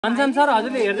भन्छन् सर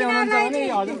हजुरले हेर्दै हुनुहुन्छ भने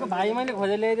हजुरको भाइ मैले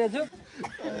खोजेर ल्याइदिएको छु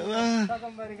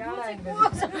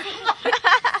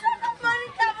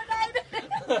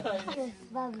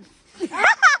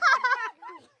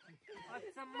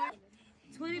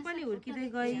छोरी पनि हुर्किदै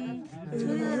गई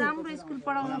छोरीले राम्रो स्कुल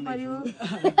पढाउन पर्यो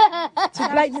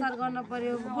सर गर्न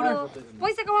पर्यो बुढो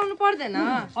पैसा कमाउनु पर्दैन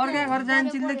अर्का घर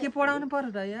जान्छिले के पढाउनु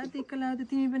पर्यो र यार त्यक्कै लाग्यो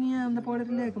तिमी पनि यहाँ आउँदा पढेर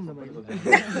ल्याएको त भयो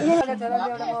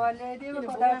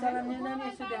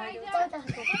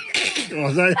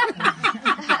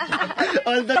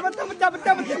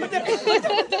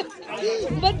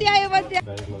बत्ती आयो बत्ती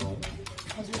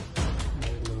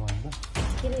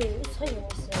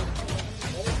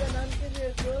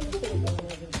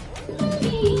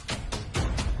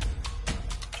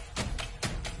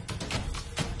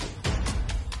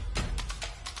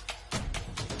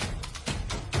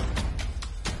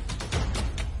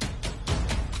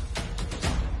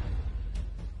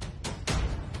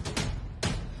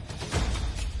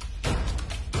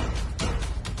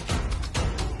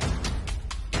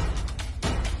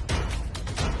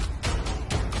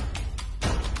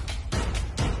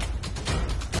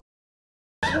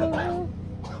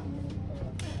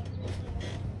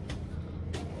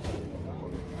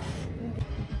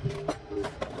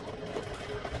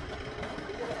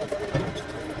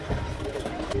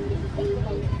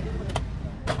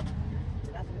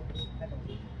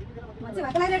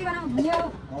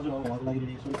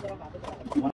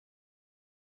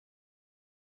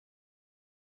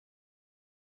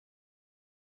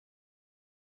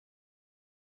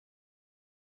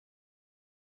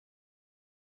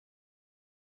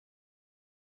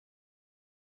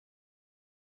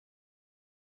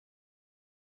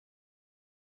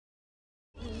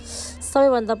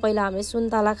सबैभन्दा पहिला हामी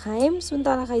सुन्तला खायौँ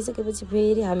सुन्तला खाइसकेपछि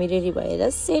फेरि हामी रेडी भएर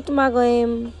सेटमा गयौँ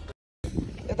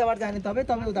यताबाट जाने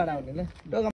तपाईँ उता आउने ल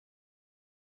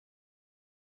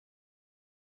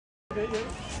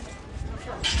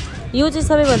यो चाहिँ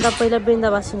सबैभन्दा पहिला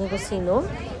वृन्दावासिनीको सिन हो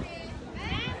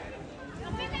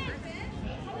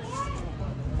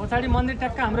पछाडि मन्दिर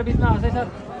टक्क हाम्रो बिचमा आउँछ सर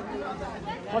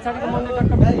पछाडिको मन्दिर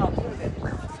टक्क बिचमा आउँछ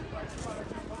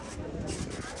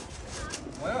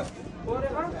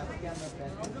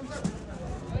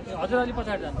हजुर अलि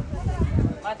पछाडि जानु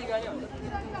माथि गाडी हुन्छ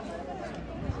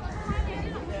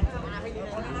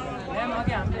म्याम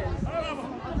अघि हामीले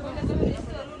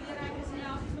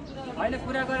होइन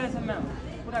कुरा गरेछ म्याम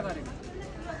कुरा गरेको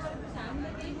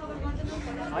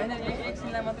होइन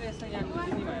एकछिनलाई मात्रै यस्तो यहाँ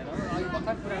दिदी भएर अघि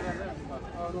भर्खर कुरा गरेर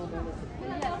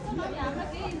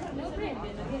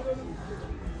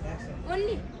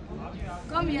Only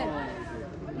come here.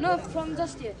 No, from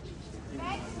just here.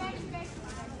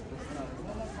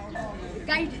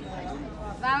 Guide.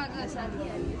 Baba sadi.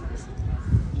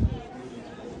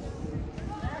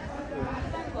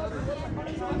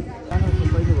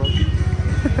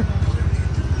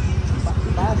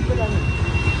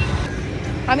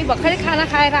 हामी भर्खरै खाना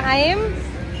खाएर आयौँ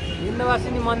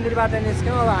वृन्दावासिनी मन्दिरबाट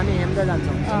निस्क्यौँ अब हामी हेम्दा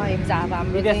जान्छौँ हेम्जा अब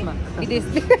हाम्रो विदेशमा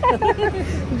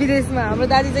विदेशमा हाम्रो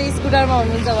दादी चाहिँ स्कुटरमा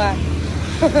हुनुहुन्छ उहाँ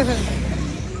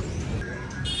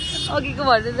अघिको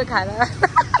भन्दै चाहिँ खाना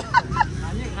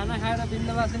हामी खाना खाएर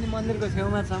वृन्दावासिनी मन्दिरको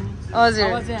छेउमा छौँ हजुर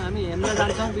अब चाहिँ हामी हेम्दा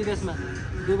जान्छौँ विदेशमा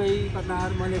दुबई कतार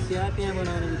मलेसिया त्यहाँ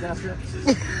बनाउने विचार छ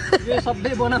यो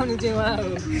सबै बनाउने चाहिँ उहाँ हो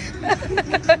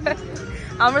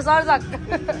हाम्रो सर्जक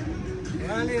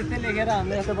उहाँले यस्तै लेखेर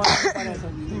हामीले यस्तो बनाउनु परेको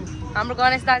छ हाम्रो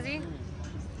गणेश दाजी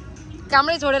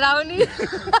कामै छोडेर आउने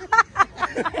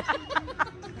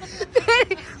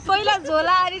पहिला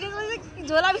झोला हारिदिएपछि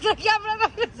झोलाभित्र क्यामेरा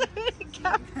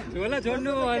झोला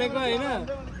छोड्नु भनेको होइन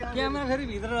क्यामेरा फेरि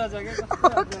भित्र रहेछ क्या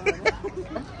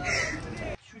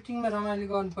सुटिङमा रमाइलो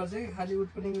गर्नुपर्छ कि खालि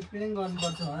उटपिटिङ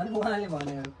गर्नुपर्छ भनेर उहाँले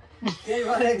भनेर त्यही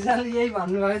भएर एकजनाले यही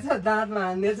भन्नुभएछ दाँतमा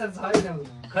हान्दिएछ छैन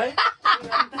खै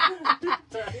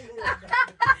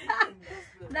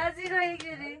दाजी गयो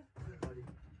के रे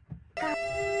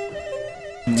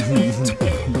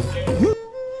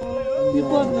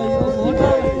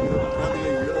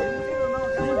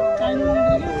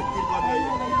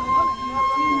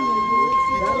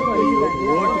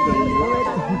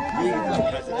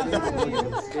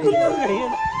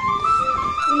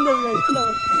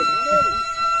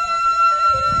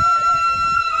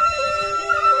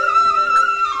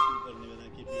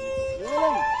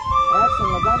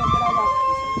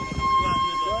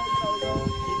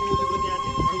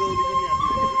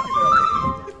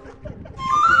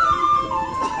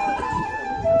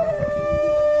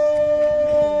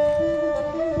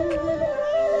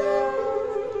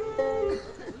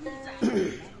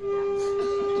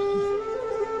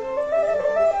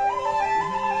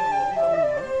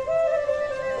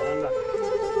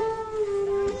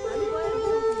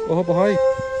ओहो भाइ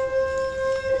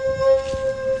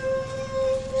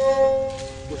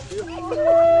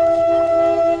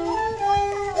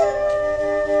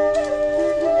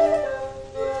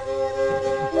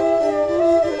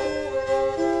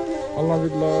अल्लाह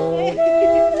बिल्लाह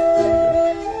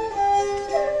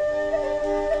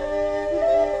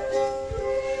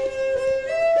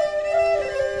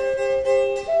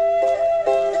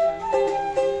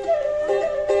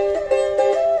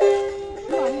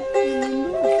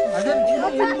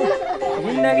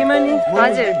जिन्दगीमा नि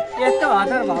हजुर यस्तो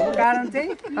हतार भएको कारण चाहिँ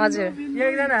हजुर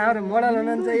एकजना हाम्रो मोडल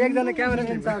हुनुहुन्छ एकजना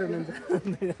क्यामेराम्यान सर हुनुहुन्छ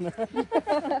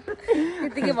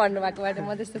त्यतिकै भन्नुभएकोबाट म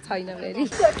त्यस्तो छैन फेरि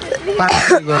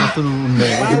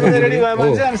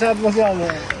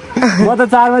म त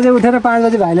 4 बजे उठेर 5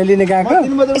 बजे भाइलाई लिने गएको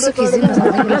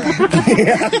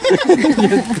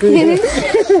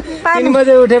 3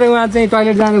 बजे उठेर उहाँ चाहिँ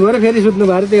टोइलेट जानुभयो र फेरि सुत्नु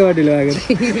भयो त्यही भएर ढिलो भएको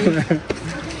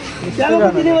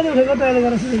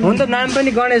हुन्छ नाम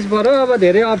पनि गणेश पऱ्यो अब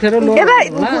धेरै अप्ठ्यारो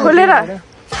खोलेर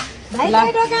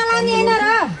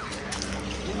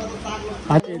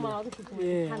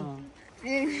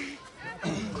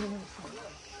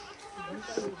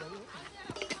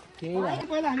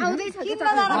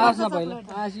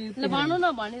भन्नु न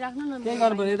भनिराख्नु न केही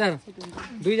गर्नु पर्यो यता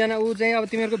दुईजना ऊ चाहिँ अब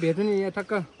तिमीहरूको भेट्नु नि यहाँ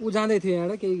टक्क ऊ जाँदै थियो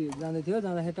यहाँबाट केही जाँदै थियो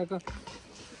जाँदाखेरि टक्क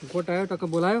कोटायो टक्क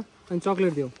बोलायो अनि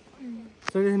चक्लेट दियो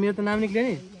चक्लेट मेरो त नाम निक्ल्यो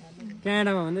नि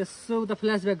क्यानाडामा भन्दा यसो उता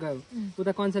फ्ल्यासब्याक गयो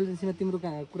उता कन्सल्टेन्सीमा तिम्रो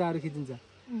कुराहरू खिचिन्छ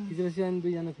खिचेपछि अनि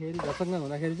दुईजना फेरि झपक्क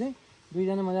हुँदाखेरि चाहिँ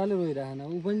दुईजना मजाले रोइरहेन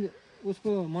ऊ पनि उसको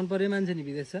मन पऱ्यो मान्छे नि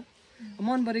विदेश छ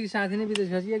मन परेको साथी नै विदेश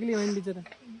गएपछि एक्लै होइन बिचरा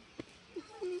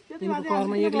तिम्रो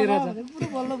घरमा एक्लै रहेछ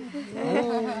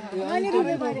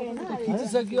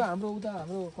खिचिसक्यो हाम्रो उता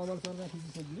हाम्रो कमल सरका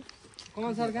खिचिसक्यो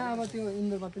कमल सर कहाँ अब त्यो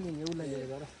इन्दोरबाट नि उसलाई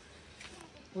लिएर र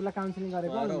उसलाई काउन्सिलिङ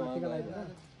गरेको टिका लगाइदिएर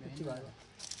त्यति भयो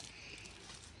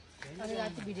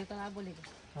राति भिडियो कल बोलेको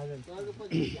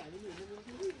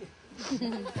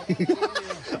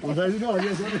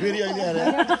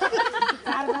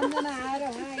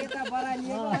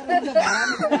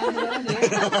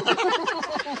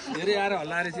धेरै आएर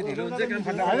हल्ला रहेछ ढिलो हुन्छ काम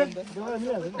फटा ल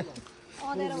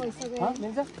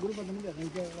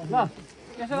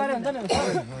त्यसो गरे हुन्छ नि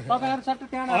तपाईँहरू सट्ट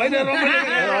त्यहाँ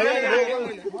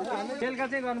बेलुका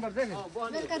चाहिँ गर्नुपर्छ नि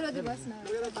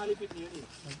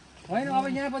होइन अब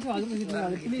यहाँ पछि हजुरको जित्नु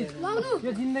हजुर प्लिज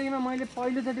यो जिन्दगीमा मैले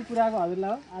पहिलोचोटि कुराको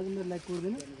हजुरलाई हो आज मेरो लागि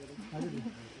कुर्दैन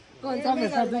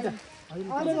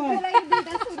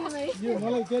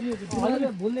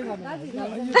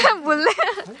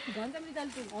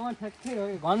ठ्याक्कै हो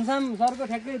घनश्याम सरको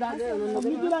ठ्याक्कै दाजु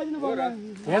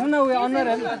हेर्नु न उयो अनुहार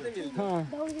हेर्नु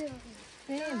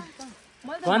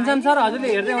घनश्याम सर हजुरले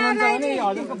हेर्दै हुनुहुन्छ भने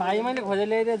हजुरको भाइ मैले खोजेर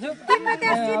ल्याइदिएको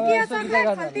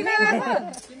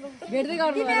भेट्दै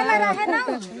गर्नु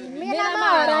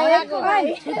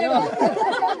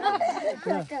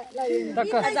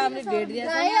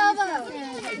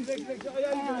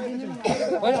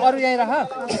अरू यहीँ राख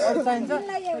अरू चाहिन्छ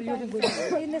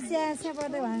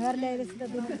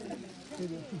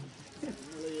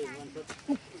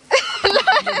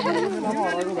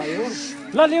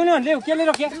ल ल्याउने भने ल्याउ के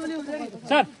लिएर के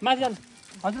सर माथि जानु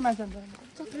हजुर माथि जानु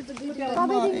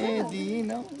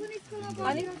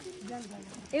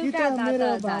एउटा दाता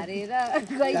झारेर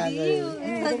गइदियो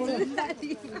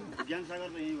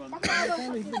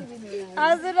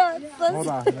हजुर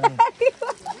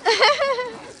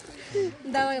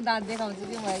दाँत देखाउँछु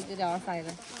कि म एकचोटि हर्स आएर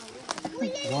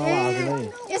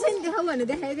यसरी देखाऊ भने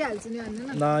देखाइदिइहाल्छु नि भन्नु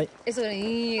न यसो गरेर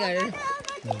हिँ गरेर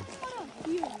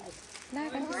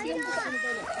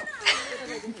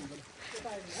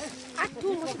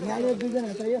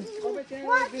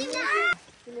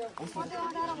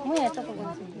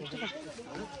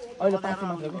अहिले 5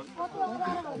 मात्र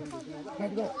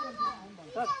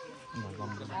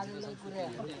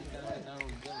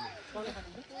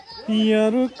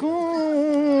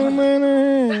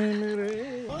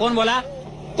कौन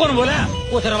बोला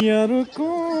यार को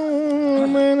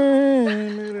मैंने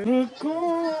रुको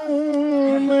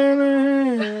मैंने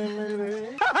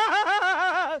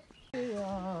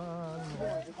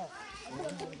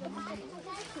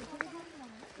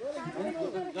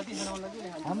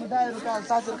हाम्रो दाइहरु कहाँ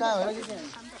सासुर कहाँ हो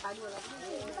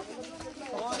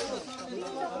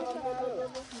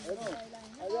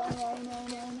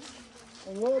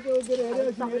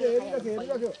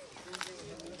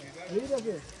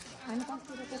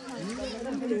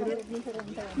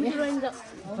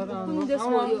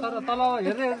तल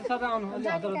हेर्दै सर आउनु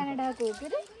क्यानाडाको हो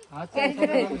के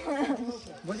रे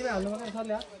बोजिमा हाल्नु पर्छ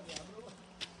सरले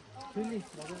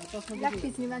ब्ल्याक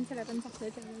खिच्ने मान्छेलाई पनि सक्छ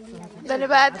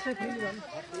धन्यवाद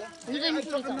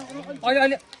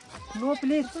अहिले नो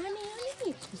प्लिज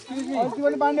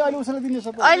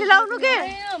अहिले लाउनु के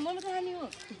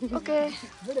ओके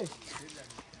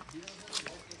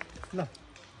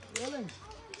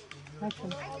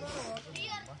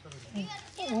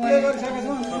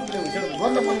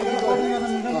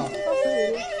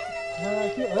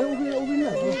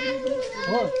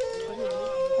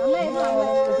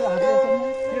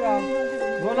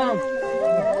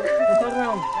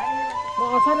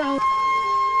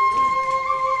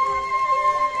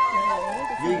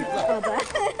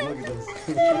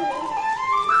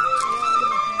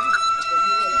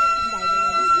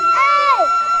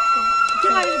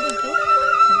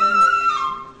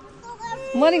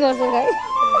मनी गर्छु गाई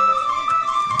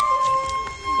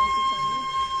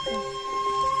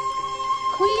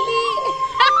खुइली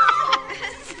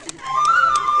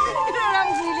नाम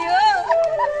खुइली हो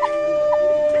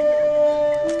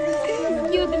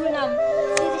के हो तिम्रो नाम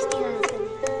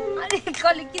अरे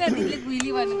कसले किन तिमीले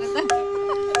खुइली भनेको त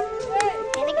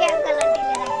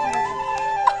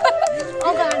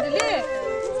अङ्कल आन्टीले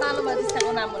सानोमा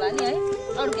दिस्ताको नाम होला नि है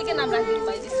अरू के नाम राखिदिनु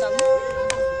भयो दिस्ताको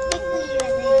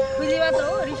खुइली मात्र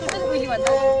हो रिस उठ्छ खुइली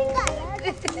भन्दा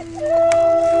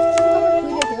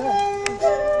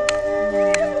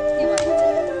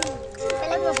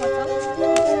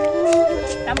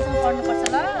राम्रोसँग पढ्नुपर्छ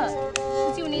ल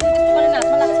खुसी हुने त्यस्तो गरेर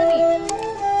हातमा लाग्छ नि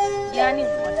ज्ञानी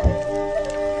हुनुपर्छ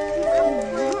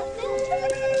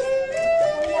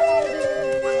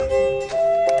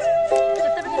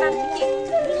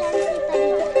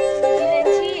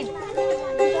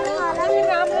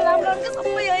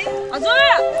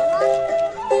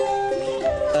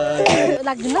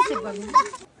लाग्दैन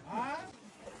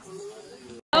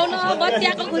आउन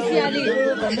बत्तियाको खुसियाली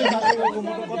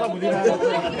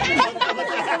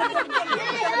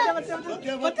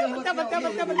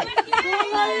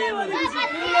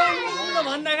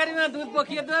भन्दाखेरिमा दुध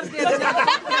पोखियो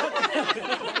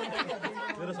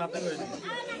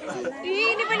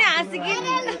यिनी पनि हाँसिके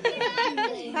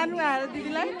सानो आएर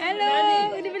दिदीलाई हेलो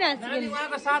यिनी पनि हाँसिके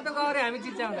उहाँको सातो गरे हामी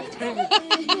चिच्याउँदा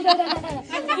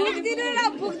फुक्दिनु न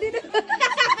फुक्दिनु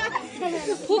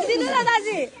फुक्दिनु न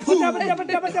दाजु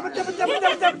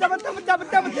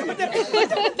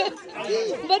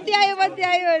बत्ती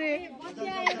आयो अरे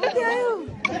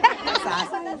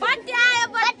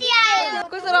बत्ती आयो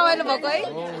कस्तो रमाइलो भएको है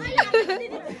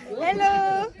हेलो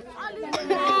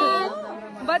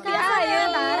बत्ती आयो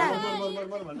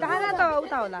धारा त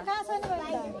उता होला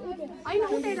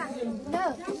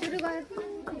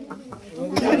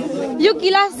यो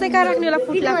गिलास चाहिँ कहाँ राख्ने होला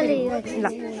फुट्ला ल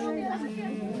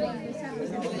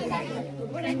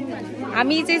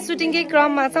हामी चाहिँ सुटिङकै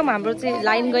क्रममा छौँ हाम्रो चाहिँ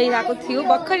लाइन गइरहेको थियो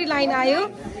भर्खरै लाइन आयो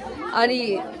अनि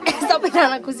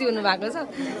सबैजना खुसी हुनु भएको छ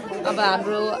अब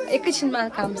हाम्रो एकैछिनमा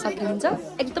काम सकिन्छ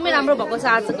एकदमै राम्रो भएको छ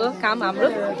आजको काम हाम्रो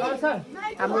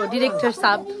डिरेक्टर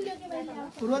साहब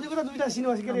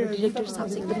डिरेक्टर साहब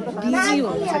चाहिँ एकदम बिजी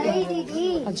हुनुहुन्छ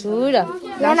हजुर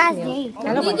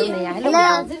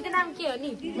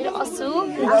मेरो असु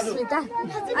अस्मिता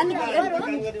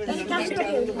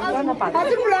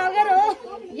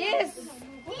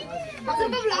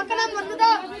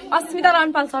अस्मिता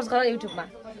रानपाल सर्च गर युट्युबमा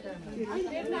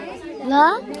ल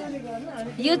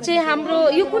यो चाहिँ हाम्रो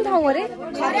यो कुन ठाउँ अरे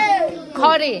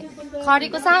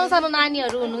खरेको सानो सानो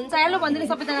नानीहरू हुनुहुन्छ हेलो भनिदिनु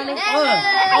सबैजनाले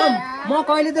म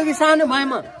कहिलेदेखि सानो भएँ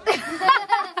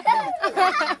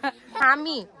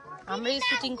हामी हाम्रै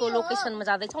सुटिङको लोकेसनमा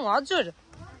जाँदैछौँ हजुर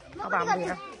अब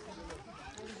हाम्रो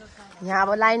यहाँ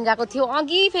अब लाइन गएको थियो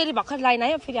अघि फेरि भर्खर लाइन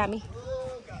आयो फेरि हामी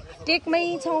टेकमै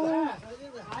छौँ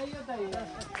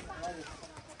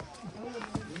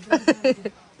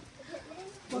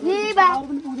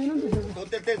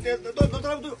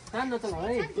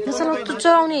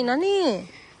चलाउने होइन नि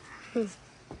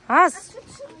हस्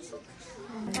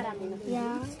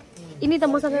यिनी त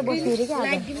मसँगै बस्ने अरे क्या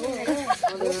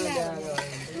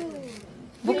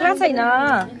बोक्रा छैन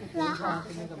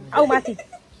आऊ माथि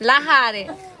लाखा अरे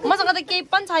मसँग त केही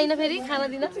पनि छैन फेरि खाना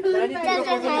दिन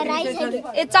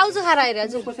ए चाउचु खाएर आएर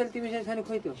हजुर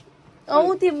औ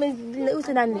त्यो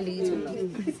उसो नानीले लिएछु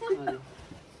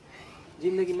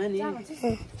जिन्दगीमा नि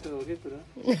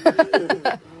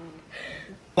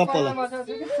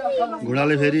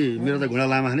घुँडाले फेरि मेरो त घुँडा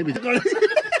लामा खाने बिचरा अहिले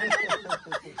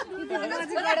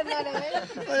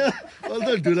त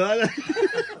ढुलो अहिले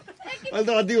त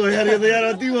अति भयो यार यो त यार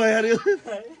अति भयो यार यो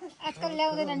आजकल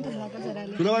ल्याउँदैन नि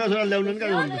ठुलोबाट छोरा ल्याउनु नि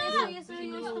कहाँ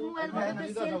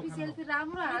सेल्फी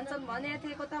राम्रो हान्छन् भनेको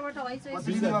थिए कताबाट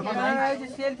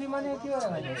सेल्फी माने के हो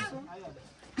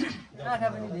आँखा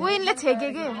पनि उइनले छेके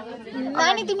के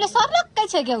नानी तिमीले सर्लक्कै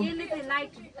छेक्यौ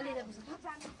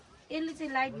यसले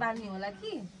चाहिँ लाइट बाल्ने होला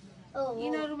कि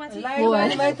यिनीहरुमा चाहिँ लाइट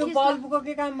बाल्ने भाइ त्यो बल्बको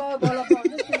के काम भयो बल्ब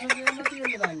पर्छ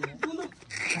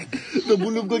त्यो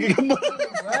बुलुपको के काम भयो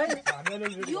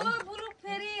यो बुलुप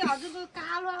फेरि हजुरको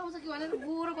कालो आउँछ कि भनेर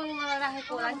गोरो बनाउन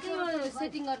राखेको होला के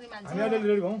सेटिङ गर्ने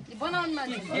मान्छे बनाउने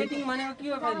मान्छे सेटिङ भनेको के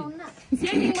हो फेरि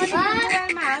सेटिङ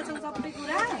मोबाइलमा हाल्छौ सबै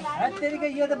कुरा तेरिका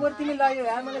यो त बरु तिमी लाग्यो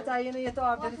यार मलाई चाहिएन यस्तो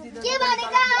अप्ठ्यारो चिज के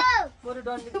भनेको बरु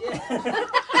डन्डी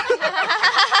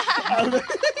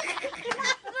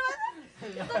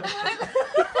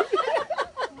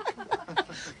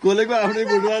कोलेको आफ्नै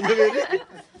बुढुवा थियो फेरि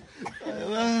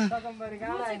सकम्बरी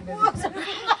कहाँ आइन्छ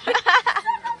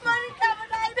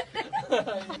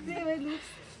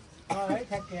है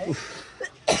ठ्याक्कै है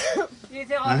यो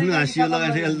चाहिँ आफ्नो हाँसियो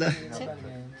लगाएको थियो अहिले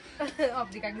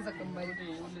अफ्रिका कि सकम्बरी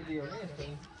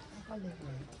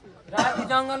राति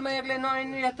जङ्गलमा एक्लै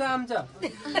नहिँड्नु यस्तो आउँछ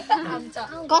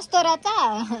कस्तो रहेछ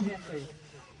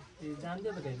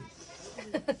जान्थ्यो त फेरि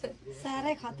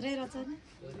साह्रै खत्रै रहेछ नि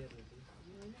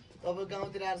अब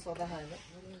गाउँतिर आएर सता खाएन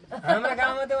हाम्रो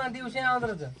गाउँमा त उहाँ दिउँसै आउँदो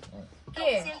रहेछ के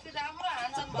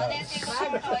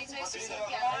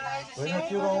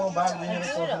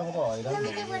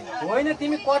होइन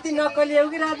तिमी कति नक्कली हो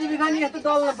कि राति बिहानी यस्तो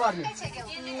डल्न पर्ने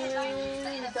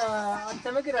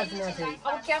अचम्मै कि राति नथे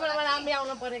अब क्यामेरामा राम्रै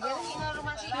आउनु पर्यो के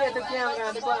के त क्यामेरा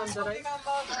हालेको आउँछ र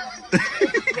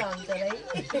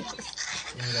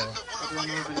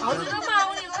हजुरमा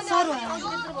आउने हो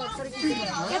नि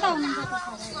केता हुनुहुन्छ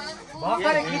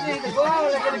भर्खरै खिच्यो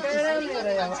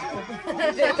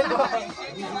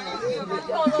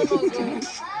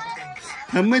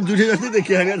हाम्रै जुठे जस्तै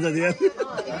देखिहाल्यो छ यार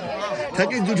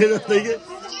ठ्याक्कै जुठे जस्तै के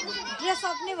ड्रेस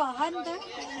अप नै भयो नि त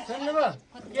सुन्नुभयो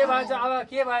के भएछ अब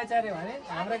के भएछ अरे भने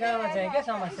हाम्रो गाउँमा चाहिँ के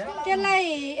समस्या त्यसलाई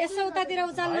यसो उतातिर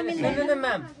उचाल्न मिल्दैन सुन्नु न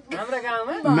म्याम हाम्रो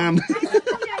गाउँमा नाम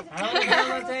हाम्रो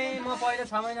गाउँमा चाहिँ म पहिला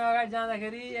 6 महिना अगाडि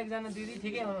जाँदाखेरि एकजना दिदी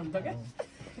ठिकै हुनुहुन्छ क्या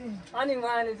अनि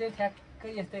उहाँले चाहिँ ठ्याक्कै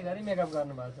यस्तै गरी मेकअप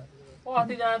गर्नुभएको छ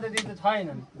अस्ति जाँदा दिदी त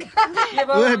छैनन् के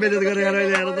भयो ओए बेइज्जत गरेर आएर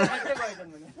ल्याएर त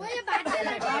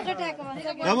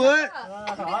अब ओए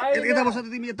यता बस त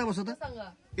तिमी यता बस त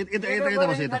यता यता यता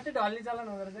बस यता ढल्ली चलन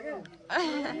हुँदो रहेछ क्या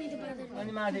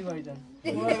अनि माथि गइछन्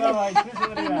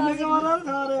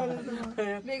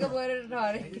मेकअप गरेर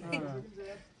ठहरे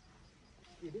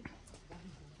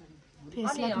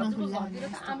अनि हजुरको घरतिर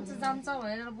त आउँछ जान्छ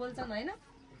भनेर बोल्छन् होइन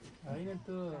होइन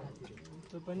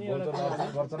त्यो पनि एउटा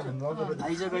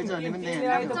आइज गइछ भन्ने पनि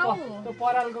त्यो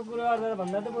परालको कुरो गरेर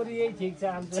भन्दा त बरु यही ठिक छ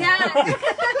आउँछ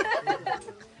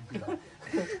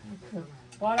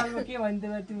परालमा के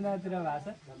भन्थ्यो तिमीतिर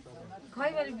भाषा खै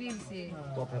मैले बिर्से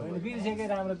बिर्सेकै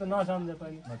राम्रो त नसम्झ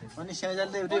पनि अनि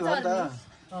स्याजलले एउटै भयो नि त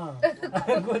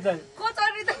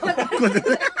कोचरी त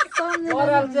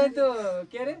पराल चाहिँ त्यो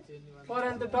के अरे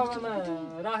पराल त टगरमा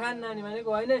राखान नानी भनेको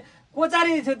होइन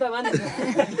कोचारी छु त भन्छ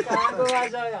कहाँको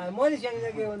भाषा मैले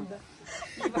स्याङ्जाके हो नि त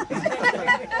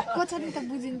कोचरी त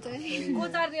बुझिन्छ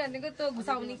कोचारी भनेको त्यो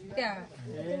घुसाउने त्यहाँ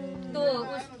त्यो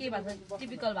उस के भन्छ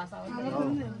टिपिकल भाषा हो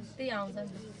त्यही आउँछ नि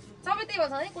सबै त्यही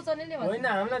भन्छ है कोचरी नै भन्छ होइन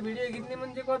हामीलाई भिडियो खिच्ने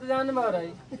मान्छे कति जानुभयो र है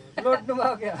लोट्नु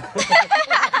भयो क्या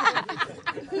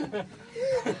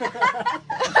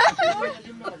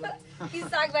कि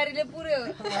सागबारीले पुर्यो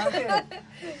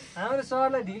हाम्रो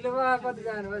सरलाई ढिलो भयो कति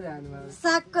जानुभयो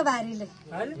सागको भारीले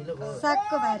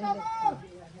सागको भारीले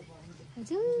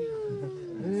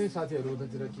साथीहरू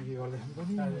उतातिर के गर्दैन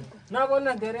पनि नबोल्न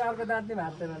धेरै अर्को दाँतले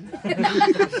भाँच्दैन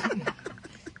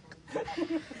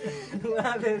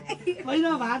होइन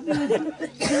भात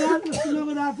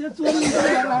सुलोको दाँत थियो चोरी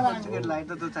लाइट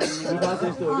त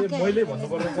चाहिने मैले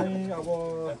भन्नुपर्दा चाहिँ अब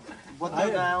बत्ती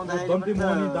आउँदाखेरि दन्ती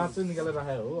मुहानी दाँत चाहिँ निकालेर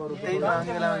राखेको हो अरू त्यही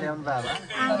लाउने बेलामा ल्याउनु त अब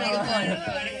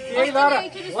त्यही भएर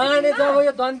उहाँले जब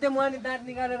यो दन्ते मुहानी दाँत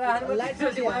निकालेर राख्नु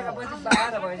पछि उहाँका पछि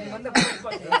बाह्र भएपछि भन्दा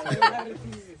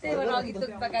त्यही भएर अघि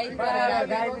तुक्पा गाई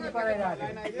गाई पनि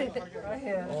कराइरहेको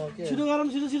छिटो गरौँ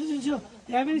छिटो छिटो छिटो छिटो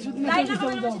त्यहाँ पनि सुत्नु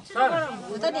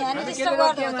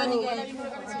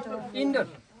इन्डोर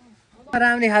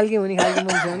राम्रो खालके हुने खालको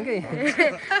मान्छे हुन् कि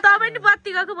तपाईँ बत्ती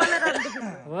गएको भनेर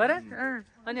हो र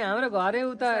अनि हाम्रो घरै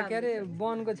उता के अरे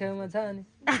वनको छेउमा छ अनि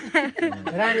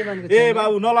रानी वनको ए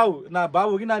बाबु नलाउ न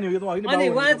बाबु कि नानी हो त होइन अनि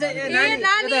उहाँ चाहिँ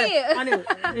अनि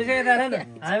यसो यता हेर न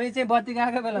हामी चाहिँ बत्ती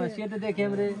गएको बेलामा सेतो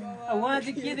देख्यौँ रे उहाँ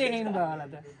चाहिँ के देखेको भयो होला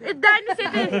त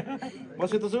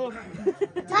बसे त छु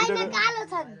कालो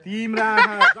छ तिम्रा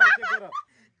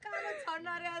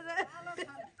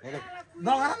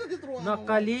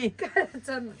नक्कली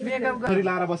मेकअप गरी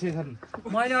लाएर बसेछन्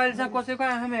मैले अहिलेसम्म कसैको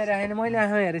आँखामा हेरेको छैन मैले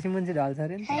आँखामा हेरेपछि मान्छे ढल्छ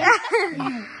अरे नि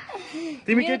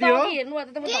तिमी केटी हो हेर्नु भयो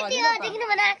त म के हो देखिन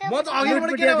बनाएको म त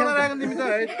अघिबाट केटा बनाएर राखेको तिमी त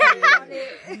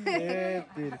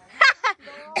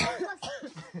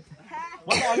म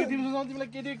त अघि तिमीसँग तिमीलाई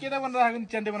केटा बनाएर राखेको नि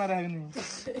च्यान्टे बनाएर राखेको नि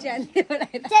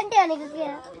च्यान्टे भनेको के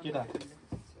हो केटा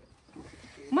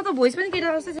म त भोइस पनि केटा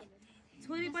जस्तै छ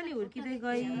छोरी पनि हुर्किँदै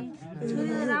गई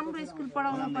छोरीलाई राम्रो स्कुल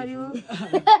पढाउन पर्यो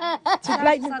सर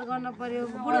गर्न पर्यो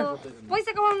बुढो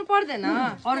पैसा कमाउनु पर्दैन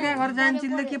अर्का घर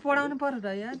जान्छिले के पढाउनु पर्यो र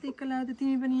यार दिक्क लाग्यो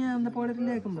तिमी पनि यहाँ आउँदा पढेर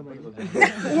ल्याएको नि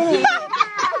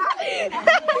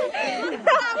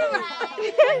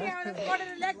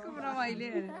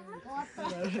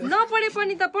नपढे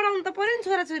पनि त पढाउनु त पर्यो नि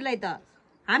छोराछोरीलाई त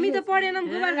हामी त पढेनौँ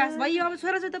गोबर घाँस भयो अब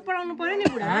छोराछोरी त पढाउनु पर्यो नि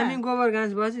बुढा हामी गोबर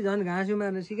घाँस बसी झन् घाँस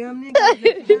उमार्न सिकाउने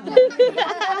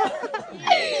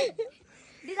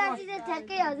दिदाजी चाहिँ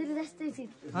ठ्याक्कै हजुर जस्तै छ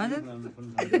हजुर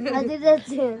हजुर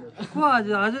जस्तै को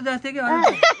हजुर हजुर जस्तै कि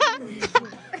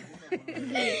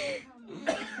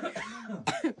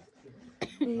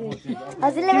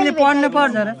हजुरले तिमीले पढ्नु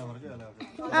पर्छ र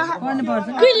पढ्नु पर्छ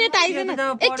कहिले त आइजन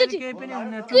एकचोटी केही पनि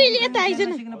हुन्न कहिले त आइजन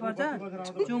सिक्नु पर्छ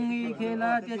चुङ्गी खेला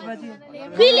त्यसपछि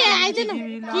कहिले आइजन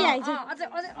के आइजन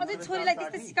अझै छोरीलाई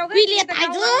त्यस्तै सिकाउ कहिले त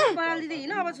आइजन पढाउनु दिँदै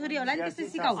हैन अब छोरीहरूलाई नि त्यस्तै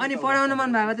सिकाउ अनि पढाउन मन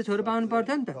भएको त छोरी पाउनु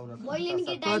पर्थ्यो नि त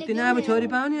तिनी अब छोरी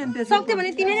पाउने अनि त्यसो सक्थ्यो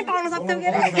भने तिमी नै पाउन सक्थ्यौ के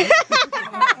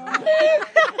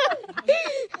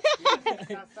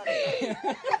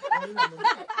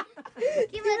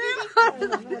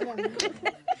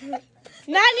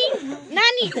नानी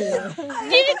नानी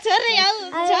तिमी छोरी हौ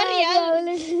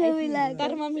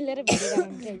तर म मिलेर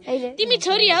भेटेर तिमी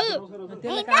छोरी हौ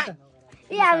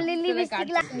ए हामीले लिपस्टिक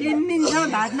 3 दिनसम्म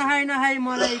भात नखाइ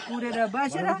मलाई कुरेर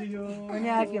बसेर अनि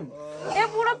आक्यौँ ए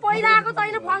बुढो पहिला आएको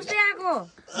तैँले फर्स्टै आएको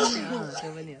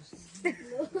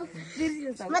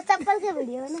म चप्पलको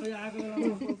भिडियो न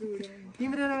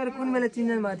तिम्रो लगेर कुन बेला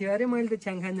चिन्जन भएको थियो अरे मैले त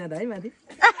छ्याङ खान जाँदा है माथि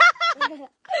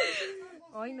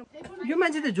यो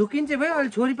मान्छे त झुकिन्छ भयो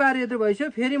अहिले छोरी पाएर यत्रो भइसक्यो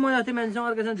फेरि म जस्तै मान्छेसँग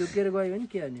अर्कोसँग झुकेर गयो भने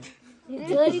के गर्ने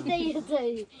छोरी त यो छ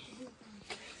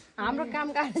हाम्रो काम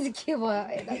काज चाहिँ के भयो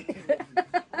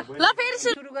ल फेरि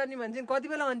सुरु गर्ने भने चाहिँ कति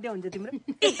बेला अन्त्य हुन्छ तिम्रो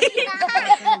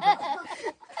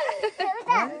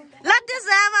ल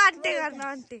त्यसो अब अन्त्य गर्न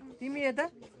अन्त्य तिमी यता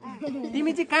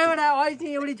तिमी चाहिँ कहाँबाट अहिले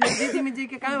चाहिँ एउटी छोरी चाहिँ तिमी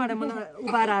चाहिँ कहाँबाट मलाई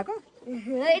उभाएर आएको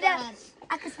होइन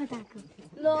आकाशबाट आएको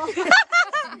ल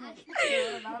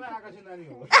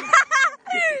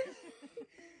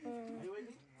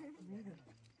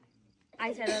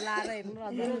आइस्याडो लाएर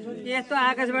हेर्नु यस्तो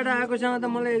आकाशबाट आएकोसँग त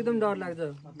मलाई एकदम डर लाग्छ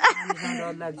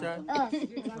डर लाग्छ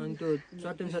अनि त्यो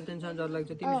सत्यनसँग डर लाग्छ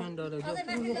तिमीसँग डर लाग्छ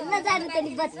नजानु त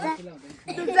नि बच्चा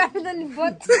जानु त नि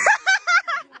बच्चा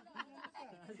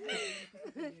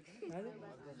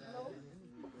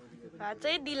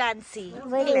चाहिँ दिलान्सी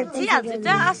दिलान्सी हजुर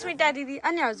चाहिँ अस्मिता दिदी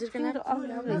अनि हजुरको नाम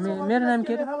मेरो नाम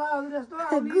के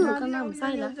नाम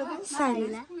साइला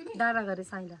साइला डाँडा गरे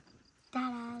साइला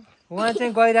उहाँ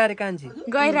चाहिँ गैरारे कान्छी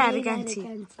गैरारे कान्छी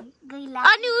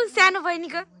अनि उ सानो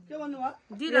बहिनीको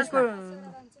यसको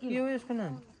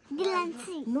नाम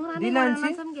दिलान्सी दिलान्सी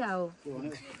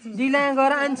दिला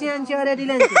गर आन्सी आन्सी अरे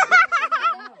दिलान्सी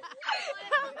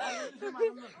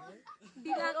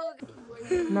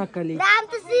नक्कली नाम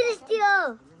त सृष्टि हो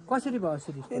कसरी भयो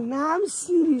सृष्टि नाम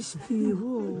सृष्टि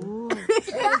हो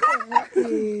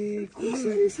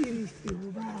कसरी सृष्टि हो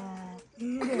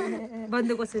बन्द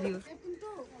कसरी हो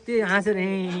त्यही हाँसेर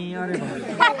अरे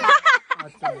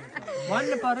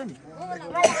भन्नु पर्यो नि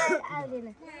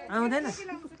आउँदैन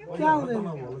क्या आउँदैन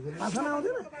भाषण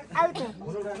आउँदैन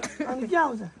अनि के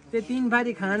आउँछ त्यो 3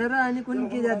 फारी खान र अनि कुन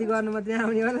के जाति गर्नु मात्रै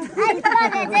आउने होला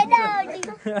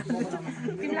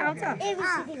तिमीलाई आउँछ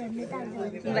एबीसीडी भन्नु त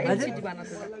तिमीलाई एबीसीडी भन्न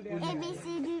त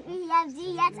एबीसीडी EFG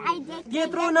HIJ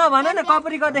त्यत्रो नभन न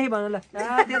कपरी गर्दाखेरि भन ल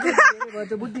त्यत्रो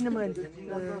भयो बुझ्दिनँ मैले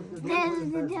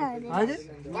हजुर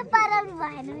के पराउनु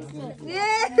भएन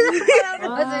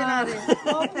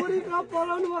कपुरी कप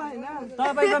पलाउनु भएन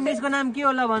तपाईँको मिसको नाम के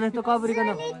होला भने त कपरीको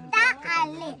नाम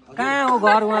ताकाले कहाँ हो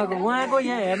घर उहाँको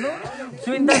यहाँ हेर्नु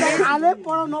सुनिता हाले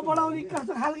पढाउ नपढाउने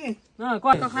कस्तो खालके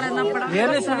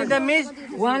हेर्नु सुनिता मिस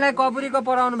उहाँलाई कपुरीको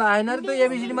पढाउनु भएन र त्यो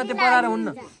एबिसिडी मात्रै पढाएर हुन्न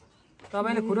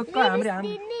तपाईँले खुरुक्क हाम्रो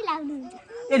नै लाउनुहुन्छ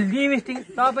ए लिपस्टिक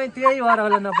तपाईँ त्यही भएर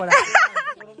होला नपढा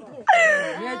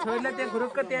यहाँ छोरीलाई त्यहाँ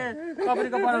खुरुक्क त्यहाँ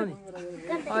कपुरीको पढाउने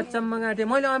अचम्म गाँटे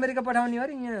मैले अमेरिका पठाउने हो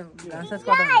र यहाँ घाँस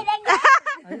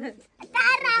कटाउने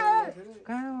तारा हो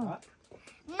कहाँ हो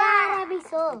तारा मिस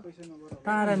हो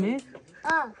तारा मिस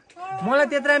मलाई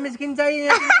त्यत्रा मिस किन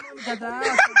चाहियो तारा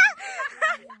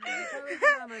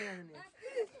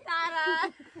तारा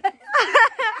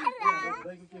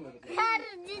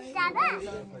जित जादा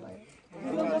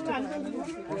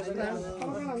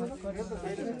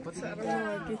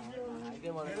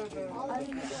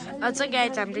अच्छा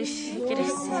गाइज हाम्रो के रे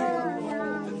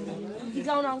गीत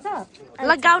गाउन आउँछ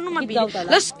ल गाउनु म गीत गाउ त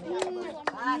ल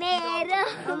मेरो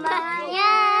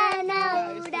माया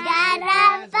डारा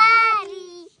पारी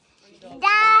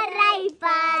डाराई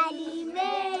पारी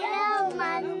मेरो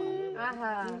मन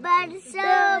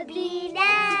वर्षो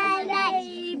बिनालाई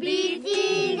बिति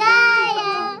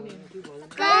गयो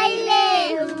कहिले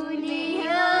हुने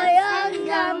हो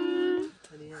सङ्गम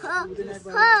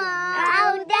हो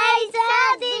आउँदैछ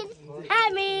दिन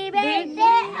हामी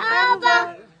भेट्ने अब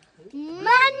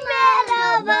मन मेरो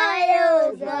भयो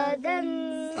सदन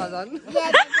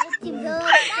तिम्रो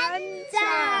भन्छ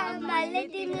मैले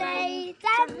तिमीलाई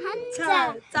चाहन्छ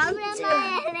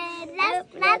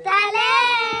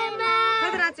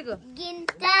नाचेको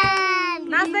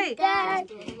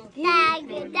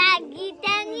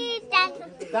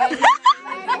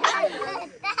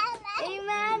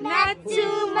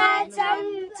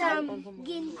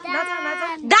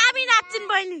दामी नाच्छिन्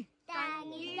बहिनी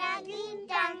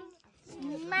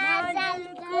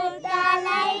माजलको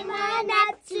तलाइमा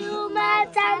नाच्छु म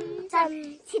चमचम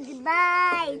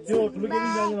छिटबाई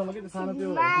छिटबाई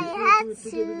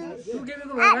हाच्छु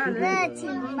आफ्नो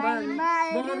छिटबाईमा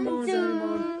रुन्छु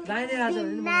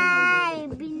बिनाइ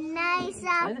बिनाइ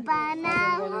सपना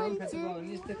हुन्छु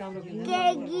के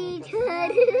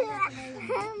गीतहरू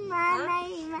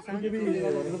मनाइमा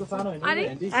अरे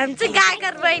हामी चाहिँ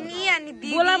गायकर बहिनी अनि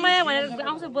बोलामाया भनेर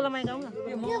आउँछ बोलामाया गाउँ न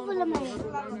के बोलामाया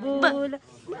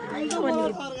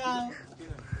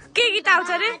के गीत आउँछ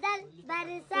रे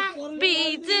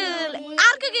बिजुल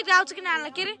अर्को गीत गाउँछ कि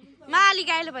नानीलाई के रे माली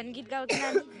गाइलो भन्ने गीत गाउँछ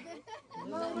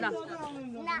नानी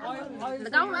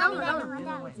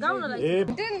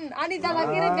अनि दादा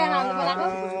के रे बिहान आउनु बोलाएको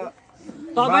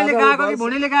तपाईले गाएको कि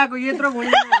भुँडीले गाएको यत्रो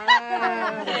भुँडी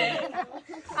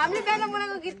हामीले बिहान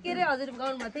बोलाएको गीत के रे हजुर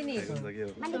गाउनु भएको थियो नि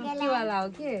के वाला हो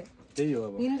के त्यही हो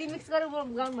अब हिन्दी मिक्स गरेर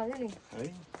गाउनु भएको थियो नि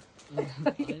म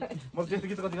त्यस्तो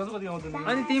गीत कति गाउँछु कति गाउँदैन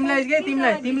अनि तिमीलाई के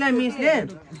तिमीलाई मिसले ल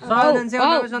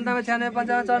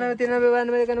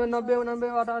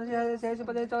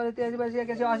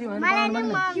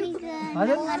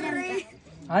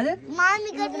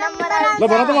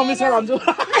भन त म मिस भन्छु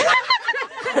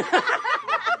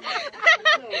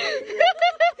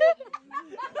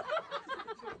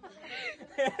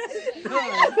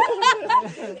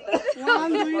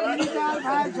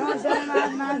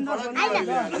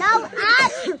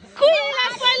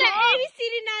पहिला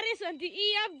एबीसीडी नारेस भन्थे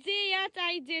EF JH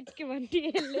IZ के भन्थे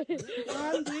 1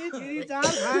 2 3 4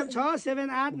 5 6 7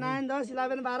 8 9 10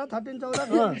 11 12 13 14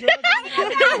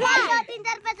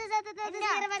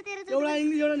 एउटा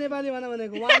इङ्ग्लिस एउटा नेपाली भन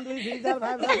भनेको 1 2 3 4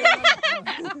 5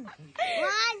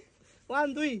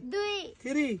 1 2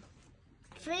 3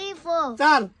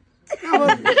 4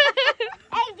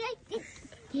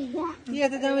 के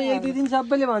त जाम 1 2 3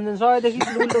 सबैले भन्छन् 100 देखि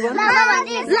उल्टो गर्न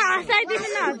ल हसाइदिनु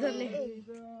न हजुरले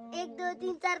 1 2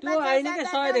 3 4 त्यो हैन के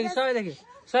 100 देखि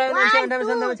 100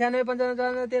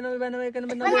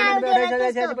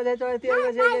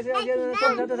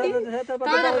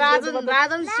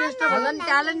 राजन श्रेष्ठ भन्दा नि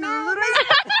ट्यालेन्ट हुँदो रहेछ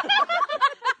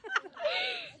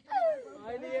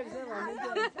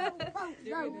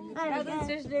राजन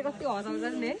श्रेष्ठले कति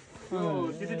हँसाउँछन् नि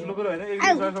त्यति ठुलो कुरा होइन एक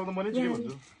दिन शब्द म नै ठिकै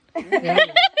भन्छु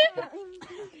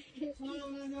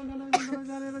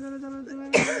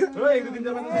एक दुई दिन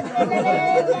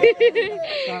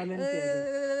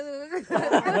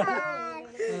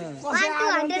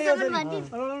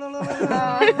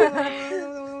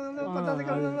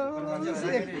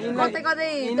कतै कतै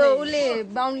त्यो उसले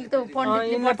बाउन्डले त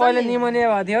यिनलाई पहिला निमोनिया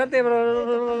भएको थियो त्यही भएर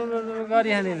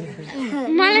गरिहाल्ने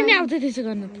मलाई नि आउँछ त्यसो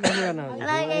गर्नु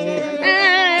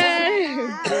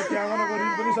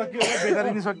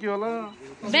सकियो होला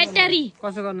ब्याटरी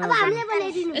कसो गर्न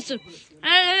यसो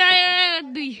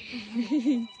 2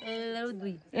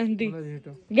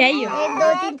 भ्याइयो 1 2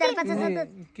 3 4 5 6 7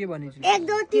 के भनिछु 1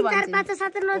 2 3 4 5 6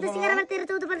 7 9 10 11 13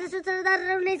 14 15 16 17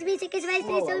 18 19 20 21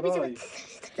 22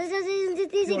 23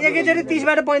 24 एकैचोटि 30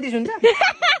 बाट 35 हुन्छ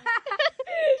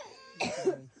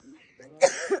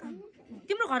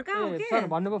तिम्रो घर कहाँ हो के सर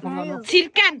भन्नुभयो फोन गर्नु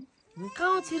छिर्कान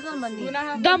कहाँ हो छिर्कन भन्ने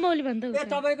दमौली भन्दा ए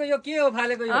तपाईको यो के हो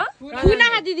फालेको यो खुना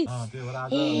दिदी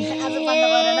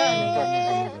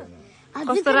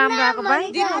कस्तो राम्रो आएको भाइ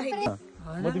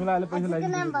म तिमीलाई अहिले पैसा लाग्यो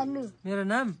नाम भन्नु मेरो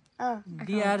नाम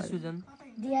DR Sujan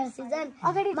dear season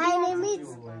my name is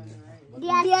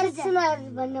dear सुनार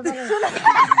भन्नु पर्यो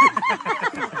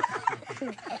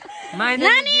my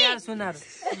name DR Sunar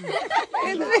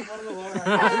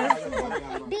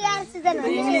dear season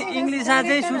इङ्ग्लिसमा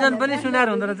चाहिँ सुजन पनि सुनार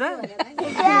हुँदो रहेछ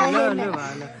ल ल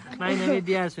My name is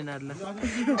Diya Sunarla.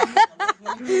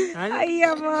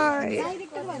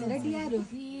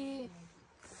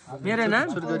 मेरो नाम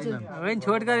होइन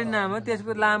छोटकरी नाम हो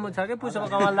त्यसको लामो छ कि पुष्प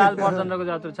कमल लाल प्रचण्डको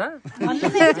जत्रो छ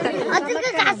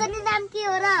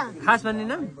खास भन्ने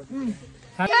नाम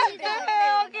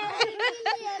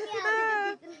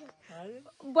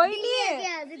बहिनी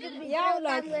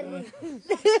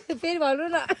फेरि भन्नु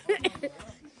न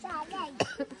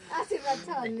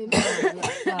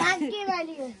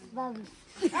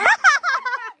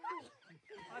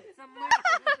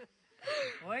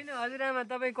होइन हजुरआमा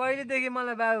तपाईँ कहिलेदेखि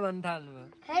मलाई बाबु भन्न थाल्नुभयो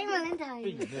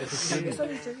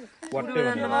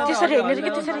त्यसरी हेर्ने कि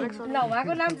त्यसरी ल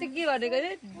उहाँको नाम चाहिँ के भनेको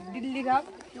अरे दिल्ली राम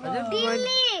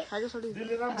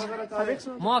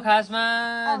म खासमा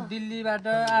दिल्लीबाट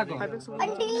आएको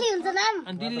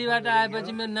अनि दिल्लीबाट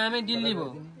आएपछि मेरो नामै दिल्ली भयो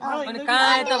अनि कहाँ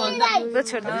आयो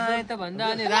त भन्दा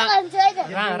अनि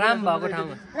राम भएको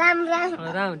ठाउँमा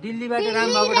राम दिल्लीबाट राम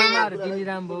भएको ठाउँमा दिल्ली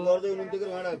राम भयो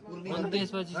अनि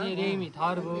त्यसपछि चाहिँ रेमी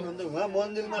थर भयो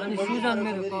अनि सुजन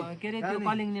मेरो के अरे त्यो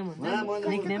कलिङ नेम हुन्छ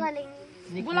निकनेम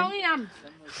बोलाउने नाम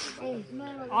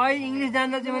अहिले इङ्ग्लिस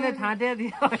जान्दा चाहिँ मैले थाँटेको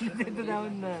थिएँ अहिले त्यस्तो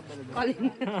जान्दैन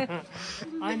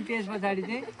अनि त्यस पछाडि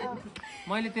चाहिँ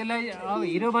मैले त्यसलाई अब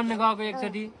हिरो बन्न गएको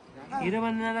एकचोटि हिरो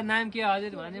बन्न जाँदा नाम के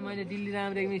हजुर भने मैले दिल्ली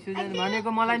राम रेग्मी सुजन भनेको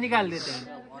मलाई निकालिदियो त्यहाँ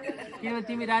किनभने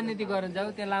तिमी राजनीति गर्न जाऊ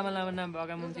त्यहाँ लामा लामा नाम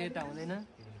भएका मान्छे यता हुँदैन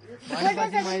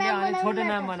भनेपछि मैले अनि छोटो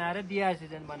नाम बनाएर दिया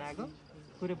सुजन बनाएको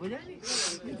कुरो बुझ्यो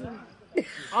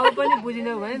अब पनि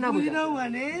बुझिनौ भने नबुझिनौ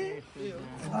भने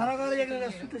घर गएर एकजना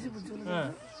सुतेपछि बुझ्छु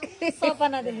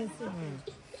सपना देखेछु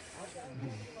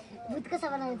भूतको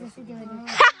सपना देखेछु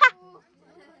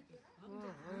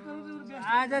त्यो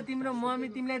आज तिम्रो मम्मी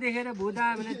तिमीलाई देखेर भूत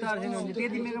आयो भने तर्सिनु हुन्छ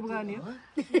त्यति मेकअप गर्ने हो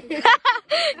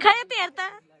खै त हेर त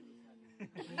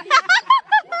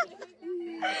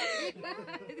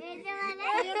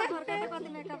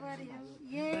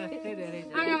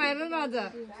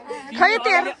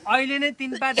अहिले नै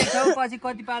 3 पाते छौ पछि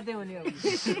कति पाते हुने हो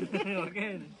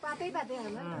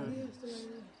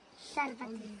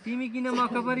तिमी किन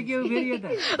मक्क परि के हो फेरि यता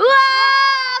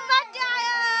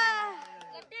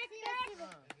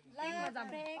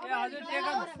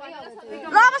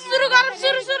सुरु गरौँ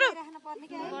सुरु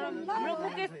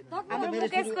हाम्रो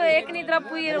मुकेशको एक निद्रा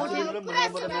पुगेर उठ्यो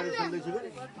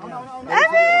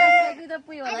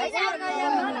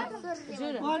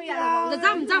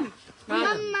जाम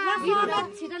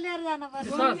छिटो लिएर जानु पर्छ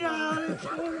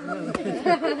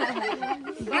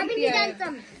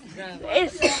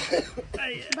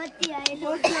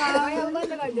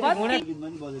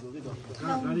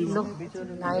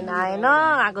लाइन आएन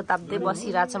आगो ताप्दै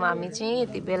बसिरहेछौँ हामी चाहिँ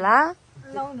यति बेला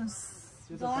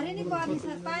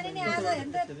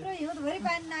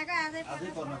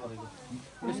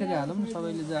यसरी हालौँ न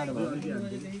सबैले जाडो भयो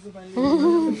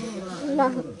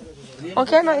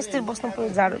ओके न यस्तै बस्नु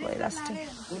पर्यो जाडो भइरहेछ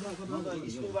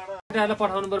केटाहरूलाई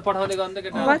पठाउनु पर्यो पठाउँदै गर्नु त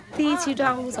केटा कति छिटो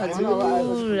आउँछ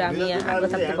हजुर हामी यहाँ आगो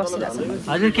ताप्दै बसिरहेछौँ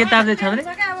हजुर के ताप्दैछ भने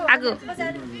आगो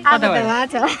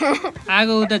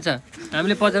आगो उता छ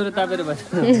हामीले पछाडि तापेर बस्छ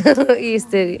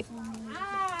यस्तरी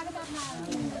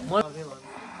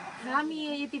हामी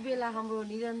यति बेला हाम्रो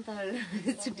निरन्तर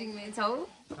सुटिङमै छौँ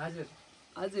हजुर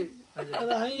हजुर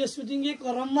हामी यो सुटिङकै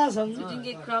क्रममा छौँ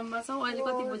सुटिङकै क्रममा छौँ अहिले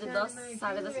कति बजे 10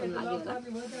 साढे 10 लाग्यो होला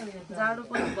जाडो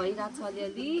पनि भइरहेको छ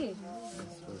अलिअलि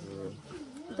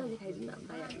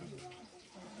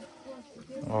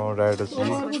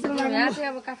यहाँ चाहिँ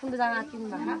अब काठमाडौँ जान आँटिनु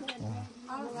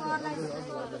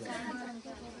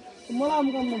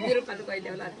भएको मेरो पालो कहिले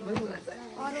होला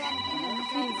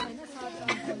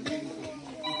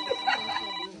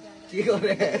के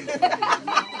गरे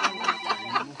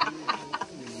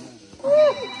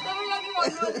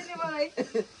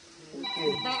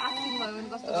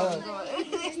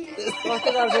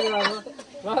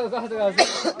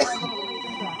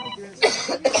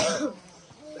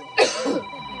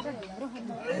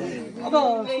अब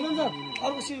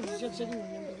अर्को सेटिङ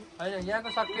होइन यहाँको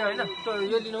सक्यो होइन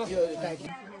यो लिनु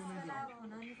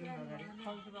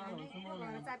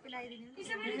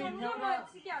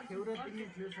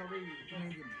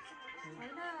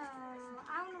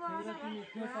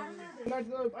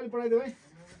अलि पढाइदेऊ है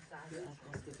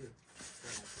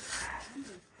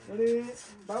अरे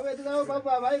बाबु यता जाऊ बाबु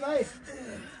भाइ भाइ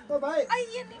ओ भाइ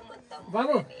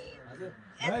बाबु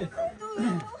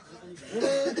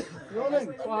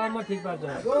भाइ म ठिक पार्छु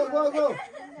गो गो गो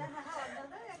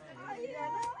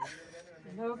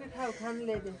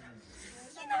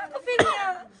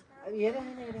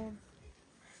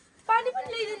पानी पनि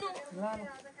ल्याइदिनु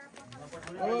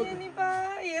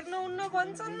हेर्नु उन्न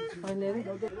भन्छन्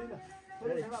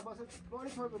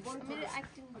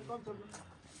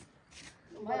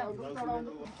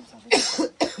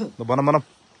बनाऊ बनाऊ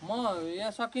म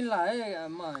यहाँ सकिन्ला है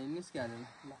म निस्किहालेँ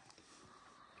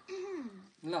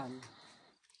ल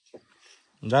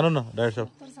जानु न डाइरेक्टर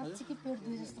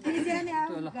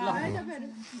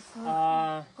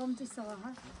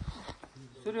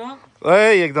सुरु हो ए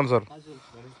एकदम सर हजुर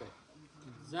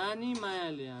जानी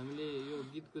मायाले हामीले यो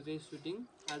गीतको चाहिँ सुटिङ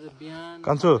आज बिहान 5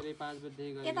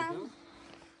 बजेदेखि गरेको थियौँ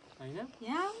होइन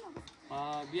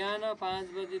बिहान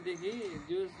 5 बजेदेखि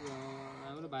जो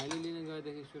हाम्रो भाइले लिन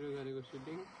गएदेखि सुरु गरेको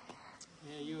सुटिङ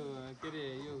यो के अरे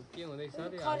यो के हुँदैछ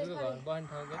अरे हजुरको घर बस्ने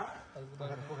ठाउँ के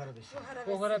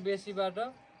पोखरा बेसीबाट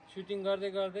सुटिङ गर्दै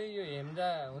गर्दै यो हेम्जा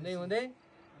हुँदै हुँदै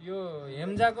यो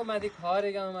हेम्जाको माथि खरे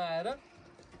गाउँमा आएर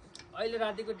अहिले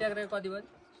रातिको ट्याक्रा कति बजे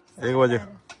 1 बजे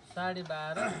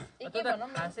 12:30 त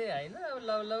खासै होइन अब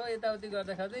लौ यताउति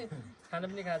गर्दा खाँदै खाना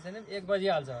पनि खाएको छैन 1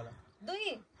 बजिहाल्छ होला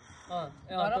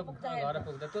घर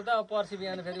पुग्दा त्यो त अब पर्सि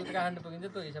बिहान फेरि उता काठमाडौँ पुगिन्छ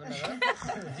त्यो हिसाब नगर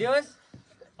जे होस्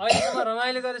अहिलेसम्म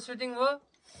रमाइलो गरेर सुटिङ भयो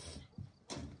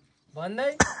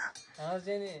भन्दै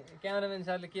चाहिँ नि क्यामेराम्यान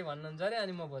सरले के भन्नुहुन्छ अरे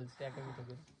अनि म बोल्छु ट्याक्कै मिठो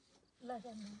कुरो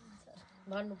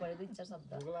भन्नु पर्यो 2-4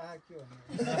 शब्द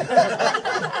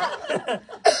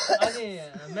अनि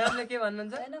म्यामले के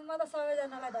भन्नुहुन्छ हैन म त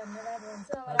सबैजनालाई धन्यवाद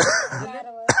भन्छु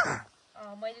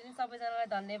मैले पनि सबैजनालाई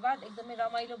धन्यवाद एकदमै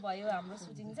रमाइलो भयो हाम्रो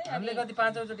सुटिङ चाहिँ हामीले कति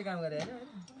 5 चोटि काम गरे हैन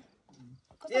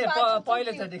ए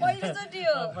पहिलोचोटि हो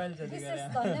पहिलोचोटि गरे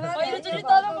पहिलोचोटि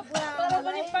तर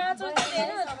पनि 5 चोटि हैन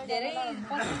धेरै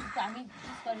पछि हामी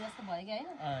गरे जस्तो भयो के हैन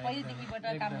पहिलेदेखिबाट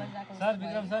काम गरिरहेको सर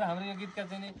विक्रम सर हाम्रो यो गीतका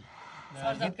चाहिँ नि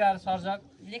गीतकार सर्जक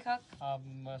लेखक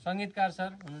संगीतकार सर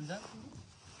हुनुहुन्छ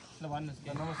ल भन्नुस्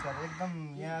के नमस्कार एकदम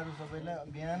यहाँहरु सबैलाई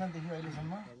बिहानदेखि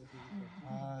अहिलेसम्म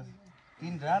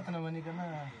 3 रात नभनिकन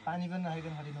पानी पनि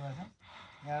नखाइकन खटिनु भएको छ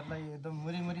यहाँहरुलाई एकदम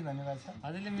मुरी धन्यवाद छ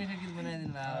हजुरले मिठो गीत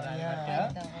बनाइदिनु भयो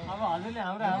अब हजुरले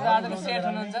हाम्रो आजको सेट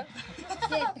हुनुहुन्छ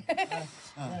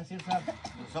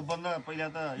सबभन्दा पहिला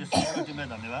त यो सबैलाई तिमीलाई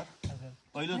धन्यवाद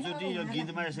पहिलोचोटि यो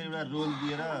गीतमा यसरी एउटा रोल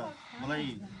दिएर मलाई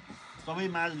सबै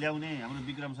माझ ल्याउने हाम्रो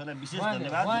विक्रम सरलाई विशेष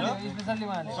धन्यवाद र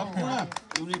सम्पूर्ण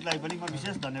युनिटलाई पनि म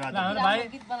विशेष धन्यवाद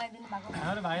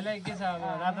हाम्रो भाइलाई के छ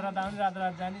अब रात आउने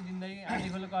रात जाने जिन्दगी आधी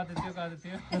खोलो कति थियो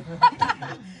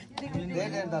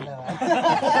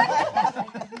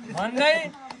भन्दै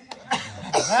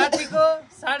रातिको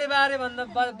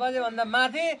 12:30 बजेभन्दा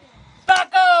माथि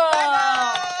Taco!